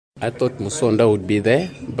I thought Musonda would be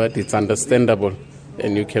there, but it's understandable,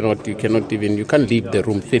 and you can't leave the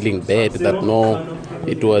room feeling bad that no,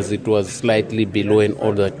 it was slightly below and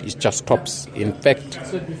all that. It just stops. In fact,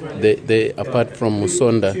 apart from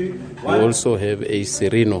Musonda, you also have a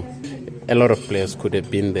Sirino. A lot of players could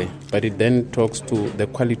have been there, but it then talks to the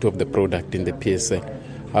quality of the product in the PSL.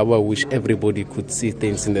 How I wish everybody could see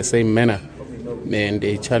things in the same manner, and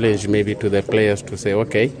a challenge maybe to the players to say,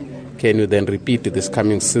 okay, can you then repeat this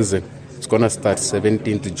coming season? It's going to start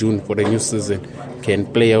 17th June for the new season. Can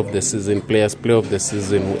player of the season, players play of the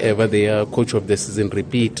season, whoever they are, coach of the season,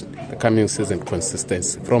 repeat the coming season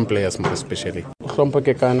consistency from players more especially. Hlompho,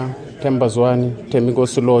 Kekana, Themba, Zwane,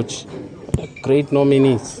 Thembinkosi Lorch, great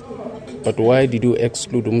nominees. But why did you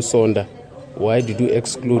exclude Musonda? Why did you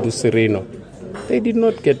exclude Sirino? They did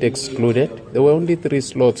not get excluded. There were only 3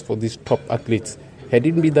 slots for these top athletes. Had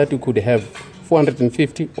it been that you could have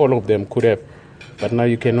 450, all of them could have. But now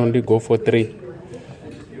you can only go for 3.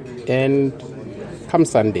 And come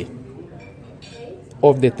Sunday,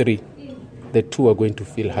 of the 3, the 2 are going to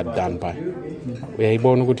feel hard done by.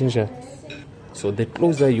 So the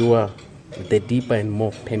closer you are, the deeper and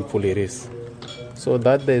more painful it is. So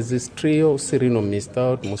that there's this trio, Sirino missed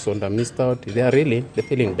out, Musonda missed out. They're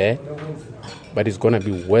feeling bad. But it's going to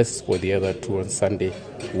be worse for the other 2 on Sunday,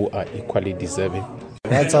 who are equally deserving.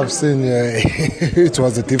 What I've seen, it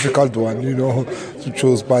was a difficult one, to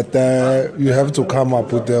choose. But you have to come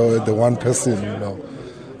up with the one person,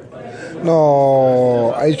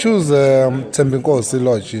 No, I choose Thembinkosi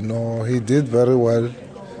Lorch, He did very well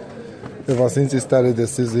ever since he started the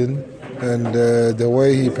season. And the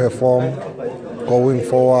way he performed, going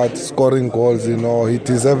forward, scoring goals, he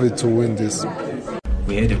deserved to win this.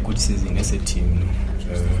 We had a good season as a team.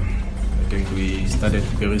 I think we started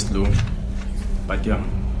very slow, but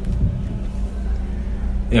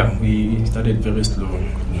we started very slow,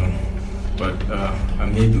 But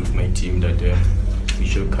I'm happy with my team that we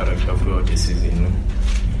show character throughout the season,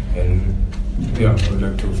 And I would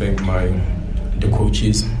like to thank the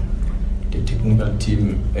coaches, the technical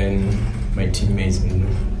team, and my teammates,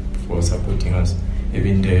 for supporting us.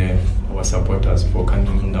 Even our supporters for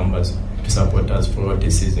coming in numbers to support us throughout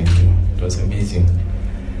the season. It was amazing.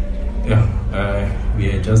 We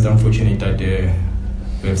are just unfortunate that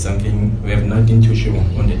we have nothing to show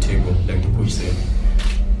on the table, like the coach said.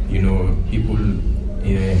 People,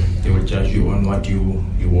 they will judge you on what you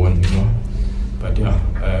want, But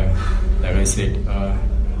like I said, I'm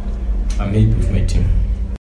happy with my team.